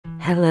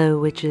Hello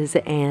witches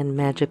and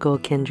magical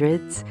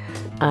kindreds,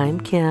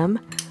 I'm Kim.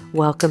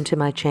 Welcome to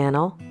my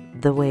channel,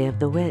 The Way of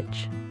the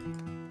Witch.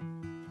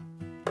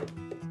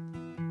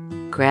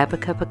 Grab a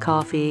cup of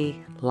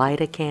coffee,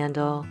 light a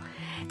candle,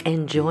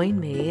 and join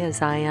me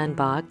as I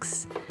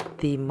unbox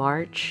the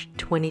March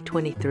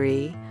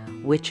 2023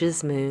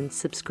 Witch's Moon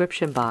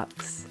subscription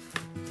box.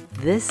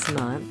 This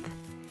month,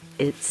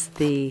 it's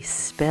the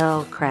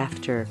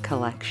Spellcrafter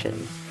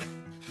collection.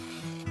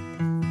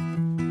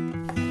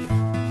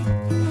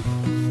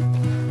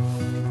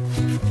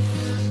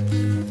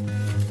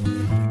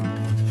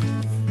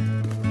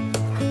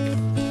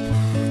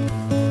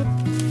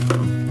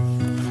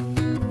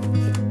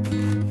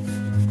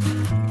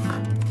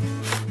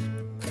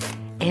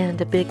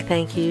 And a big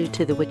thank you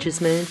to the Witch's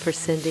Moon for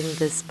sending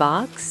this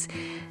box.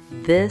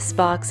 This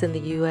box in the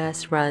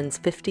US runs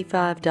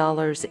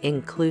 $55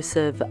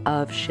 inclusive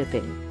of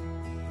shipping.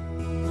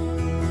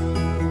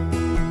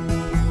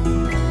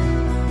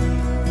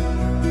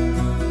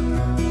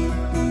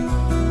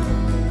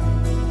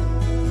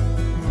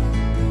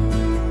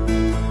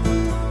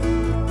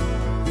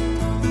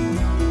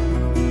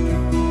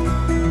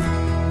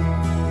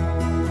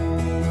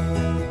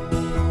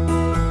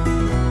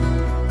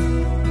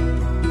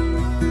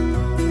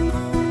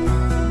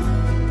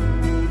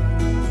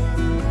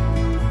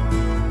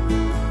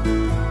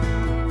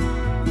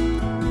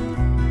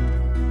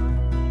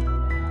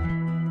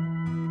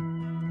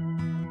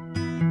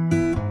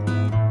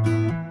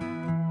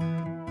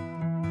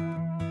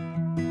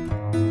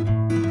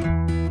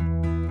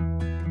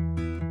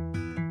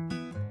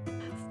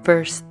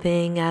 First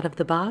thing out of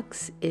the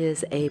box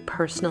is a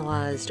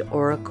personalized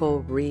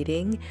oracle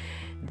reading.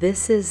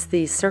 This is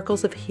the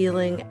Circles of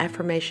Healing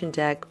affirmation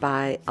deck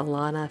by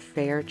Alana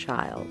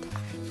Fairchild.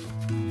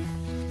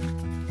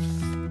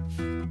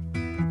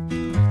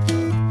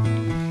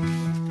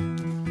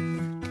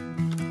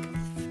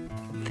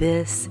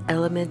 This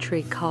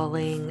Elementary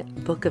Calling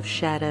Book of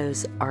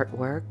Shadows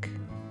artwork.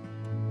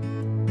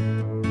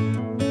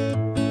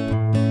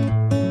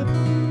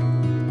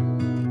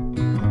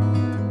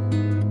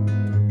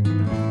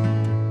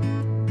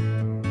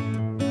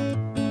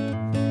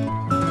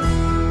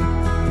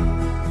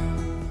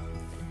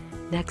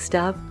 Next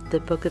up, the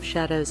Book of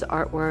Shadows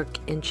artwork,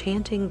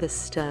 Enchanting the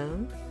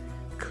Stone,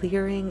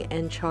 Clearing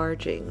and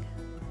Charging.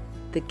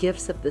 The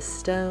gifts of the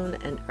stone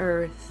and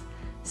earth,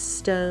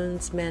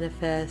 stones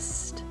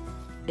manifest,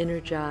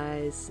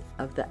 energize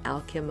of the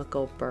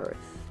alchemical birth.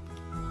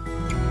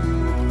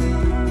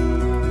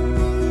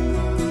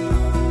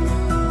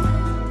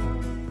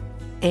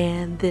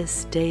 And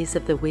this Days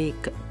of the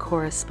Week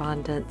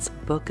Correspondence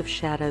Book of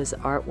Shadows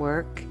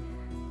artwork.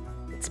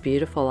 It's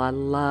beautiful. I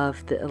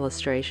love the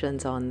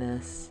illustrations on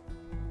this.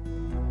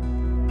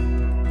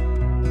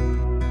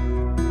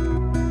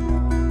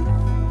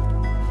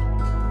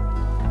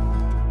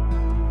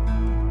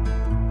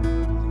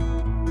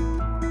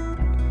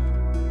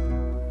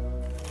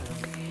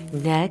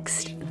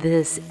 Next,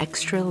 this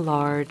extra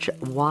large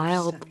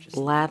wild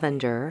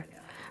lavender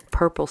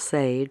purple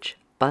sage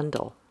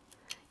bundle.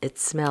 It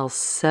smells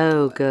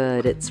so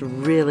good. It's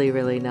really,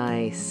 really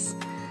nice.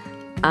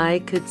 I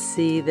could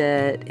see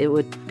that it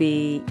would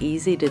be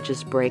easy to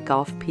just break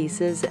off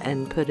pieces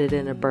and put it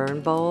in a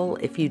burn bowl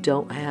if you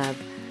don't have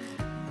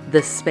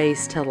the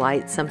space to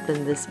light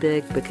something this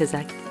big, because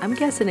I'm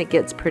guessing it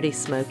gets pretty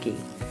smoky.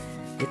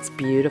 It's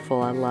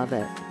beautiful. I love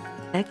it.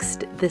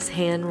 Next, this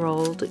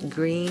hand-rolled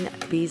green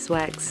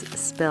beeswax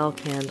spell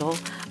candle.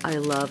 I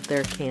love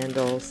their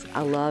candles.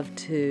 I love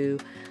to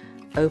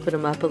open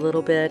them up a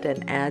little bit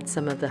and add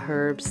some of the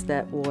herbs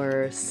that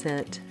were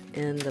sent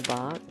in the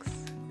box.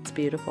 It's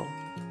beautiful.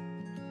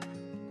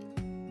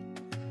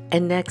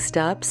 And next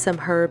up, some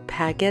herb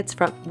packets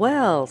from,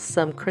 well,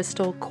 some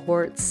crystal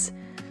quartz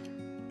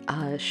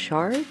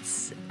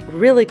shards.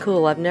 Really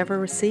cool. I've never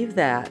received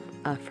that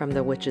from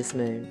the Witch's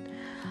Moon.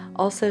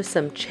 Also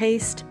some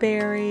chaste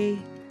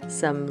berry,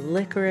 some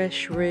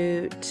licorice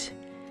root,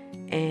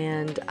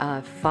 and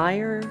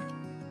fire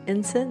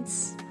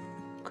incense.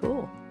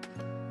 Cool.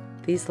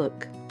 These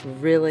look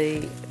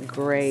really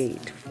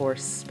great for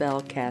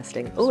spell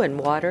casting. Oh, and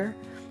water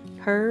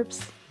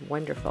herbs.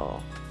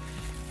 Wonderful.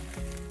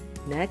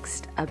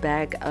 Next, a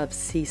bag of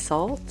sea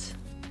salt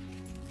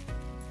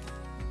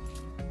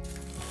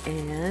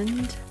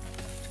and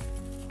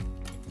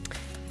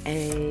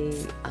a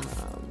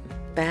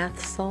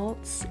bath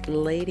salts,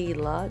 Lady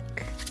Luck.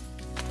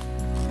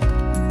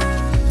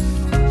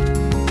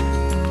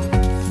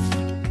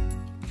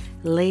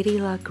 Lady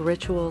Luck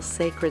Ritual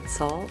Sacred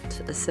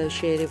Salt,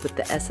 associated with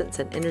the essence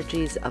and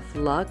energies of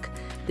luck.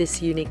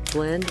 This unique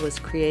blend was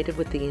created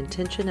with the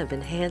intention of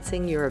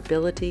enhancing your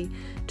ability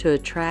to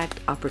attract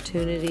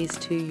opportunities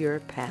to your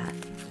path.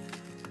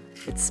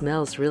 It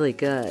smells really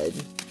good.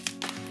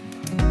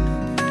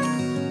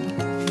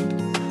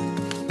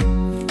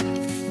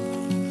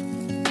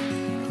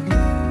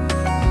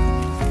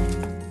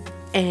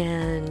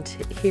 And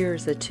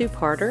here's a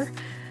two-parter,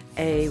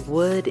 a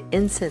wood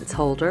incense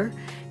holder.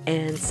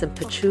 and some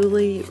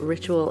patchouli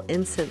ritual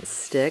incense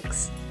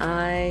sticks.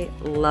 I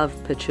love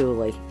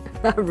patchouli.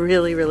 I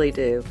really, really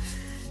do.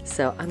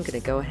 So I'm going to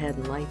go ahead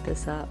and light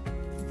this up.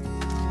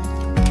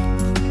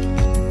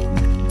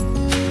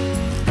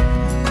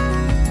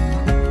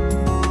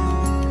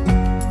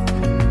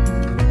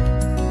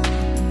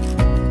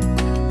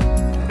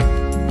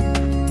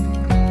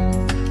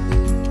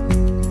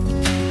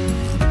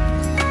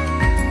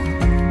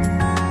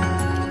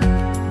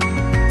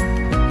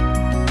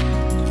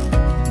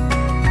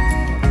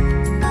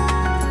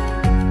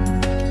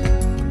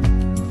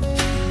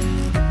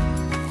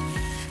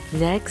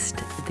 Next,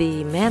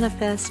 the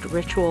Manifest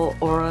Ritual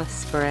Aura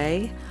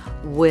Spray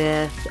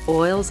with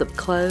oils of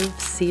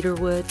cloves,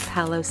 cedarwood,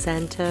 palo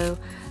santo,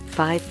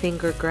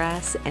 five-finger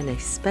grass, and a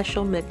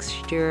special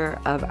mixture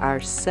of our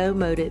So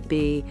Mote It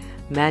Be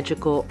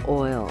magical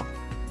oil.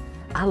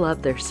 I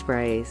love their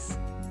sprays.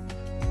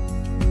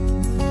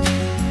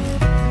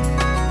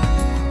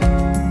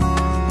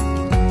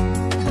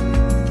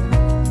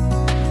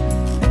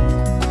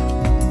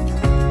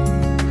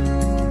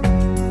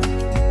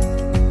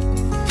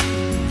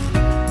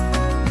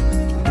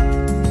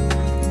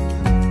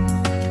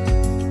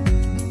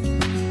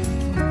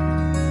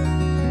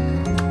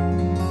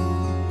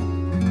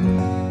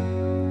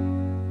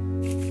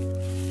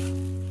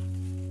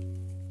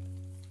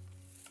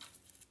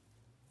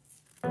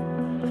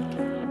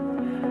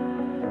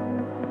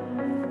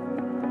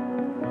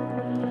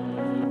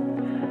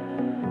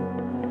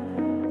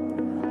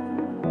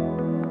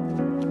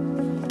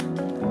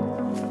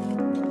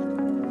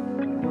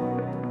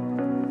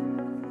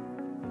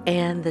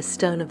 And the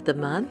stone of the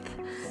month,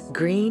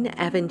 Green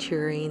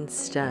Aventurine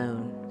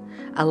Stone.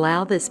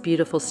 Allow this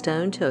beautiful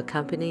stone to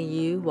accompany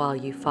you while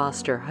you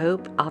foster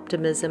hope,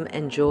 optimism,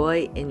 and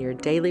joy in your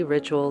daily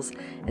rituals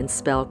and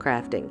spell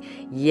crafting.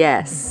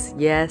 Yes,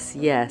 yes,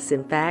 yes.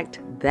 In fact,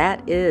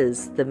 that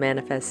is the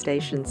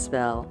manifestation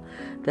spell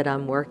that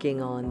I'm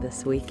working on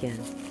this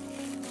weekend.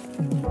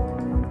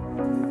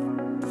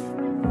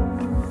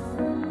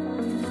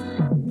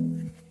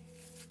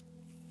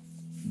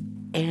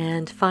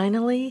 And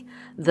finally,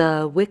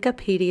 the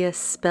Wikipedia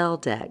Spell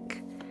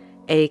Deck,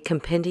 a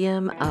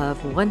compendium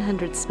of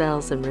 100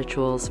 spells and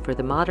rituals for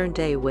the modern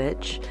day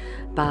witch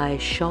by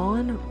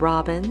Sean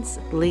Robbins,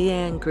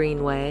 Leanne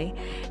Greenway,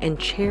 and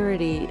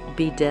Charity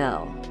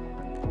Bedell.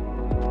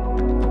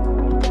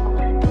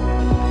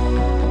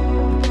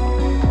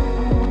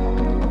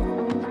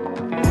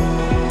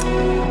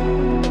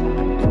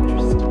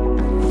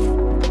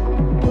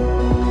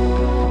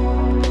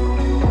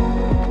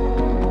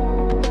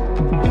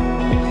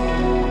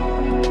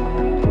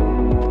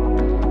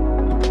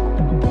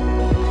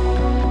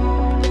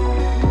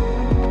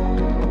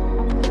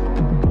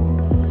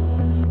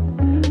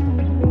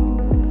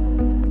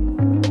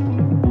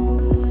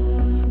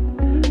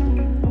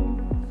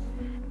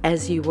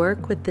 As you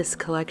work with this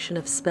collection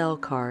of spell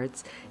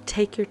cards,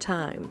 take your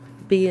time,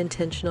 be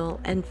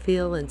intentional, and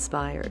feel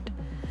inspired.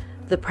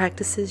 The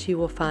practices you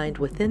will find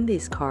within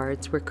these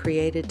cards were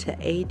created to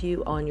aid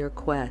you on your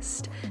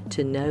quest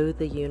to know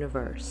the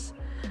universe.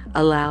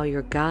 Allow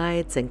your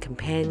guides and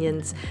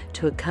companions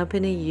to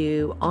accompany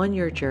you on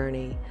your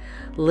journey,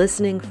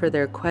 listening for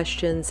their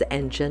questions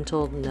and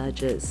gentle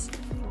nudges.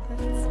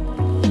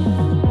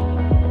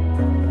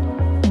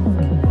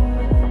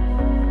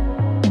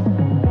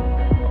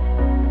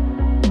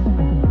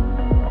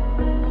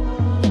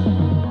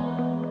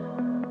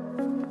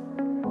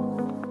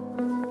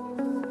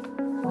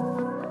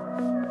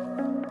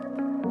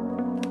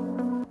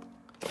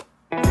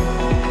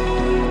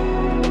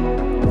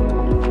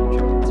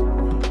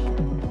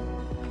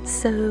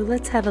 So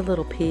let's have a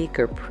little peek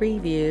or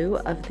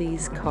preview of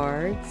these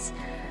cards.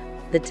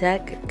 The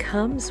deck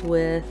comes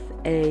with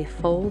a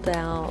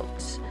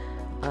fold-out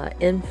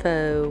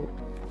info.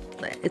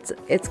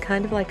 It's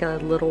kind of like a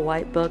little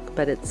white book,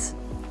 but it's,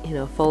 you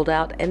know, fold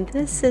out. And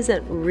this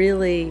isn't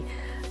really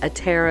a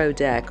tarot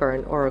deck or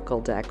an oracle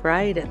deck,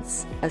 right?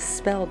 It's a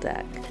spell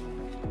deck.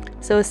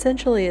 So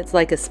essentially it's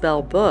like a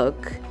spell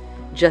book,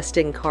 just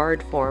in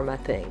card form, I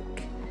think.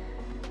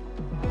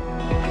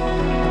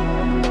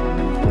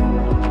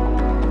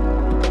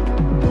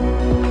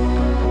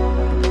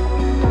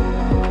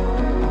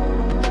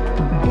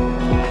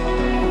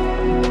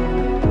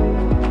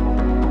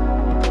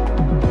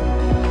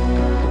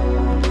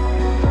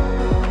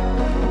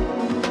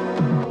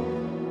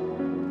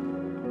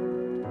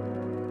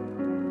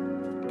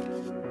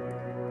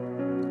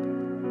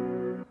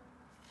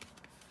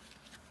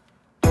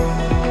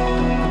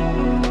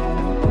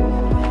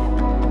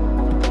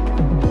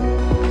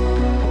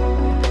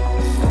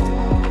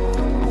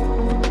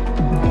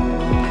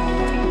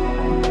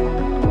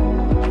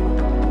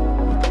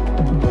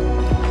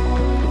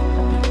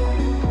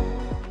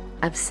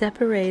 I've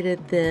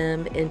separated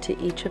them into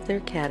each of their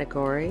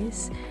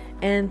categories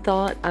and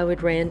thought I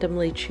would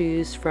randomly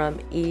choose from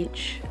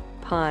each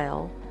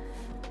pile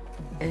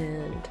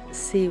and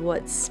see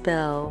what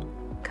spell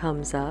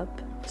comes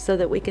up so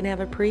that we can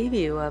have a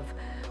preview of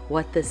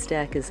what this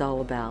deck is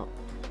all about.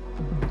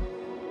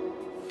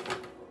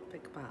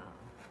 Pick a pile.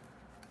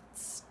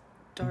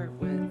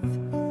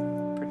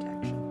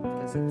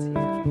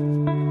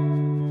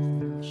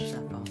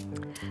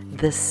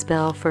 The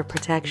spell for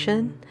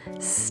protection,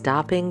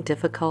 stopping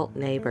difficult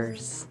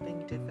neighbors.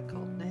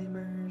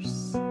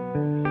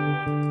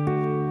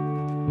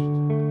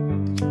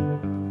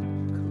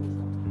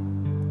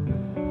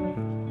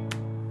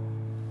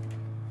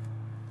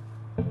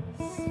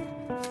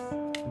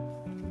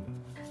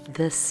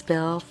 The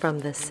spell from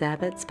the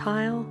Sabbath's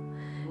pile,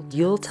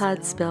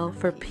 Yuletide spell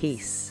for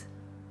peace.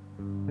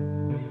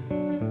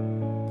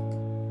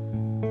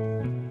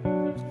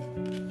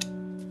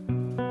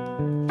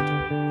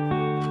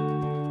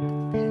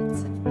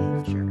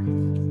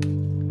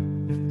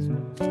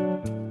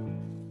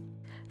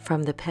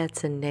 From the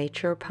Pets and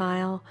Nature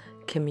pile,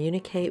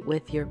 communicate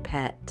with your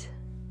pet.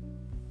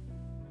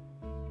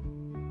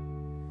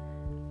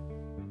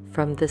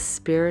 From the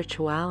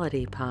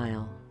Spirituality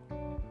pile,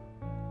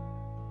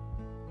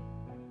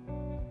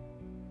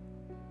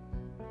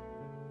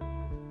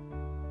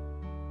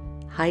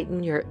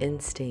 heighten your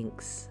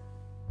instincts.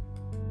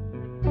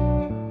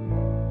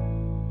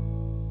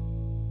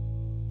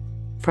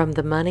 From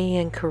the Money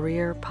and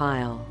Career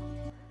pile,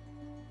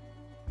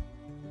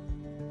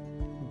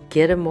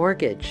 get a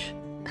mortgage.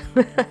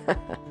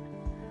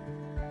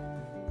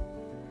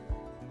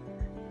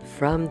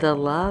 From the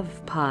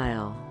Love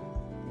pile,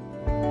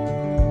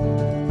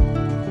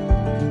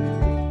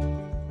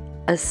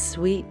 a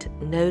sweet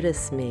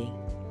notice me.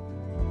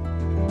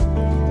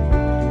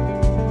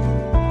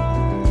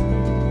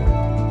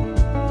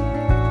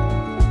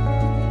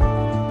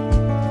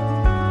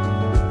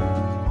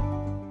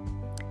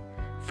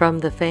 From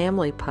the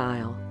Family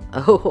pile,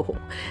 oh,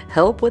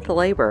 help with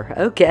labor,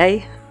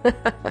 okay.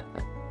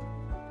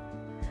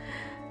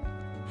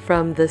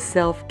 From the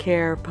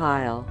Self-Care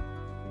pile,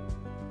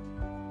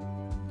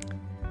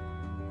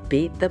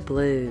 beat the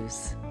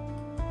blues.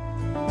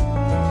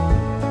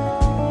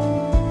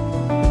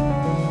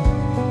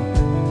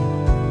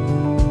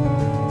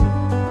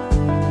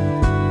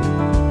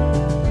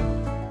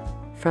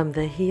 From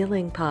the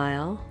Healing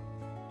pile,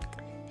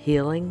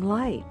 healing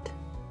light.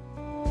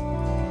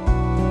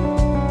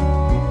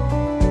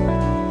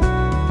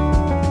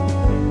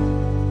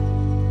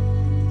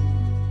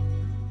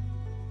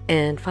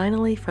 And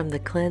finally, from the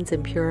Cleanse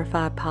and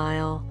Purify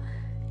pile,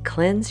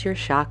 cleanse your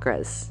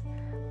chakras.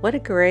 What a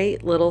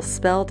great little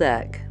spell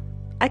deck.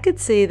 I could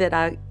see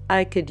that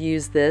I could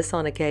use this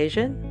on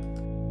occasion.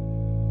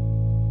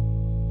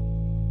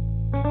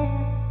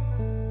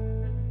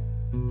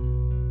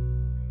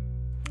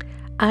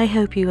 I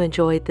hope you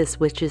enjoyed this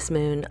Witch's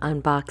Moon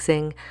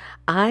unboxing.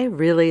 I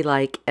really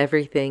like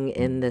everything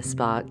in this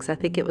box. I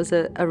think it was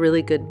a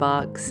really good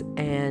box,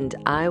 and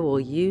I will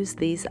use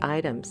these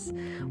items.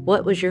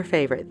 What was your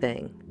favorite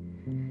thing?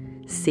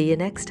 See you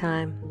next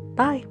time.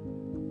 Bye.